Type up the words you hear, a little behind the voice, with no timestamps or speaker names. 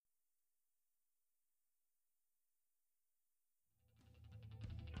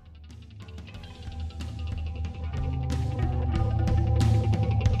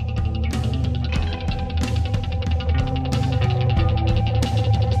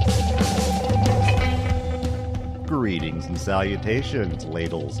and salutations,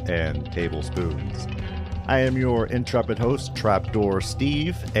 ladles and tablespoons. I am your intrepid host, Trapdoor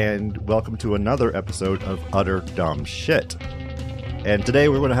Steve, and welcome to another episode of Utter Dumb Shit. And today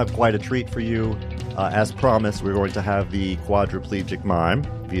we're going to have quite a treat for you. As promised, we're going to have the quadriplegic mime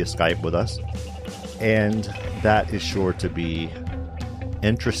via Skype with us. And that is sure to be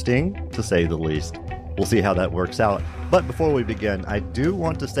interesting, to say the least. We'll see how that works out. But before we begin, I do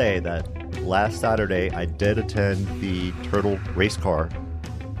want to say that last Saturday I did attend the Turtle race car,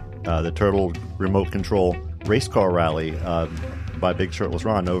 the Turtle remote control race car rally by Big Shirtless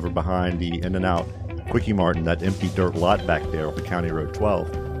Ron over behind the In-N-Out Quickie Mart in that empty dirt lot back there off the County Road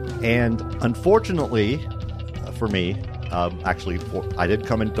 12. And unfortunately for me, I did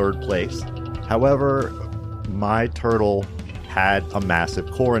come in third place. However, my turtle had a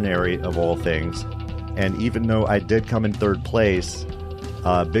massive coronary of all things. And even though I did come in third place,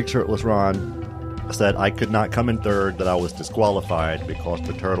 Big Shirtless Ron said I could not come in third, that I was disqualified because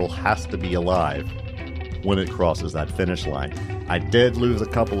the turtle has to be alive when it crosses that finish line. I did lose a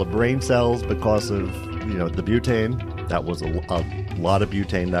couple of brain cells because of, the butane. That was a lot of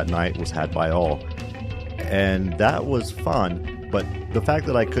butane that night was had by all. And that was fun. But the fact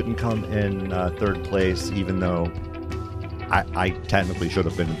that I couldn't come in third place, even though I technically should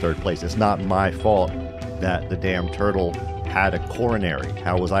have been in third place, it's not my fault that the damn turtle had a coronary.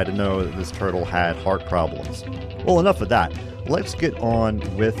 How was I to know that this turtle had heart problems? Well, enough of that. Let's get on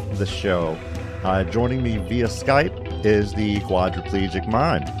with the show. Joining me via Skype is the quadriplegic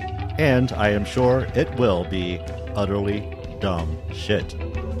mime. And I am sure it will be utterly dumb shit.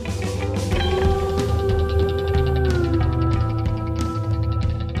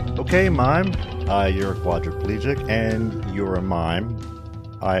 Okay, mime. You're a quadriplegic and you're a mime.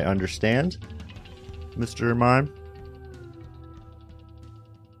 I understand, Mr. Mime?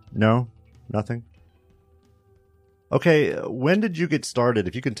 No? Nothing? Okay, when did you get started?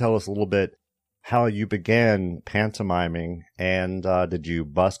 If you can tell us a little bit how you began pantomiming, and did you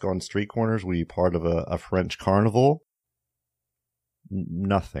busk on street corners? Were you part of a French carnival?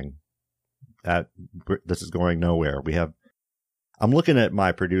 Nothing. This is going nowhere. I'm looking at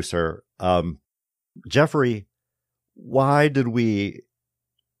my producer, Jeffrey. Why did we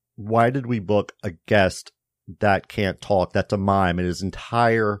book a guest that can't talk? That's a mime, and his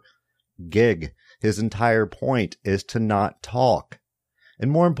entire gig, his entire point is to not talk. And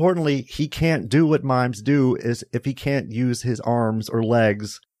more importantly, he can't do what mimes do is if he can't use his arms or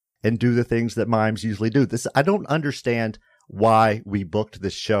legs and do the things that mimes usually do. I don't understand why we booked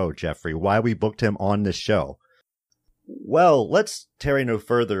this show, Jeffrey, why we booked him on this show. Well, let's tarry no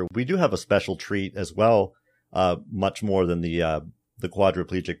further. We do have a special treat as well, much more than the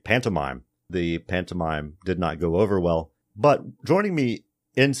quadriplegic pantomime. The pantomime did not go over well. But joining me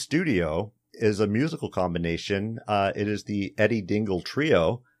in studio is a musical combination. It is the Eddie Dingle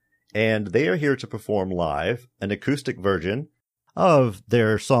Trio, and they are here to perform live an acoustic version of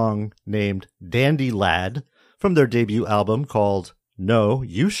their song named Dandy Lad from their debut album called No,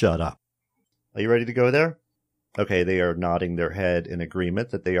 You Shut Up. Are you ready to go there? Okay, they are nodding their head in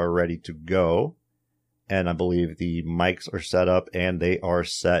agreement that they are ready to go. And I believe the mics are set up and they are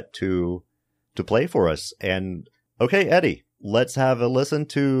set to play for us. And okay, Eddie, let's have a listen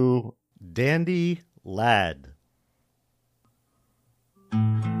to Dandy Lad.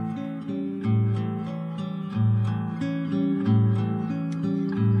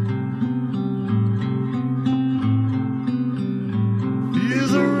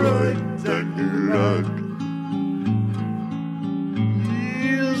 He's a right dandy lad.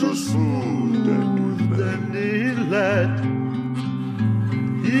 He's a smooth dandy lad.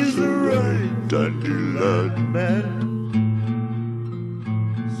 He's a right dandy lad, man.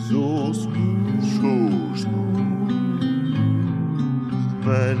 So smooth, so smooth.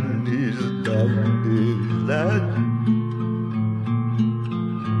 Man, he's a dandy lad.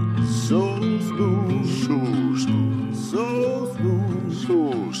 So smooth, so smooth, so smooth, so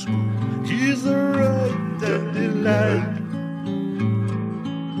smooth. He's a right dandy lad.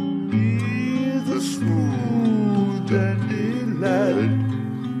 He's a smooth dandy lad.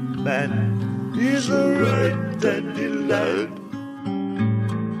 Man, he's a right dandy lad.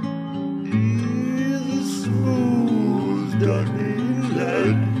 Dandy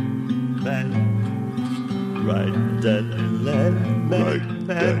lad, man, right dandy lad, man,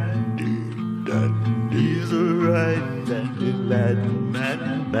 dandy. He's a right dandy lad,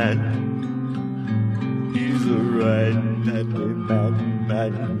 man. He's a right dandy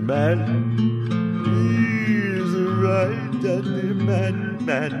man. He's a right dandy man.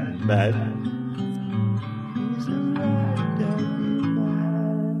 He's a right dandy man.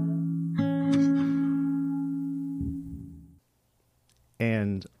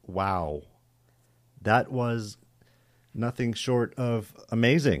 And wow, that was nothing short of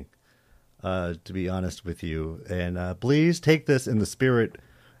amazing, to be honest with you. And please take this in the spirit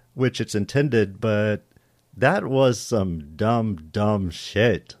which it's intended, but that was some dumb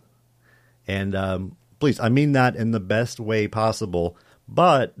shit. And please, I mean that in the best way possible.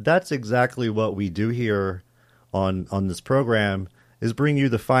 But that's exactly what we do here on this program, is bring you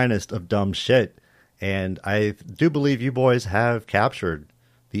the finest of dumb shit. And I do believe you boys have captured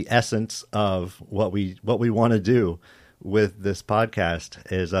the essence of what we want to do with this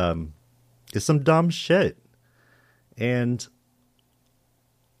podcast is some dumb shit. And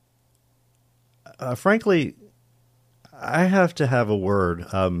frankly, I have to have a word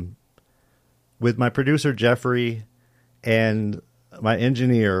with my producer Jeffrey and my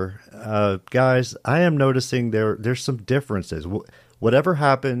engineer. Guys, I am noticing there's some differences. Whatever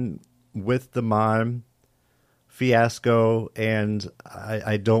happened with the mime fiasco, and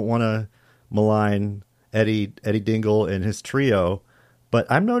I don't want to malign Eddie Dingle and his trio, but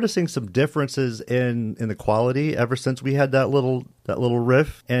I'm noticing some differences in the quality ever since we had that little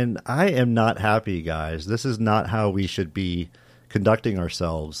riff, and I am not happy, guys. This is not how we should be conducting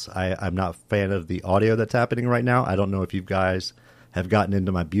ourselves. I'm not a fan of the audio that's happening right now. I don't know if you guys have gotten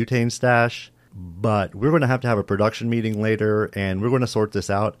into my butane stash, but we're going to have a production meeting later, and we're going to sort this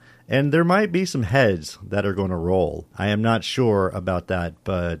out. And there might be some heads that are going to roll. I am not sure about that,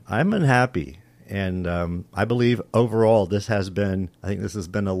 but I'm unhappy. And I believe overall this has been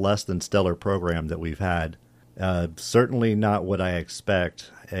a less than stellar program that we've had. Certainly not what I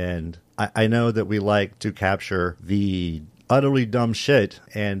expect. And I know that we like to capture the utterly dumb shit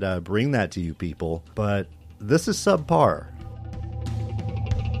and bring that to you people, but this is subpar.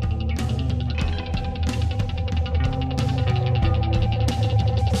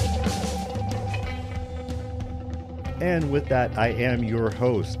 And with that, I am your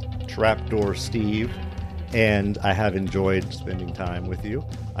host, Trapdoor Steve, and I have enjoyed spending time with you.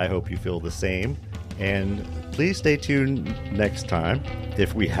 I hope you feel the same. And please stay tuned next time,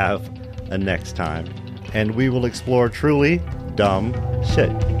 if we have a next time, and we will explore truly dumb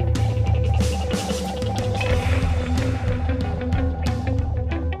shit.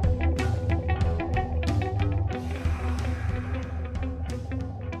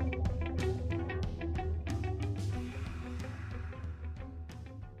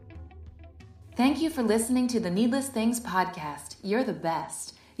 Thank you for listening to the Needless Things podcast. You're the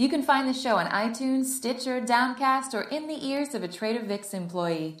best. You can find the show on iTunes, Stitcher, Downcast, or in the ears of a Trader Vic's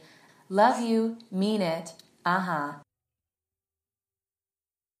employee. Love you, mean it.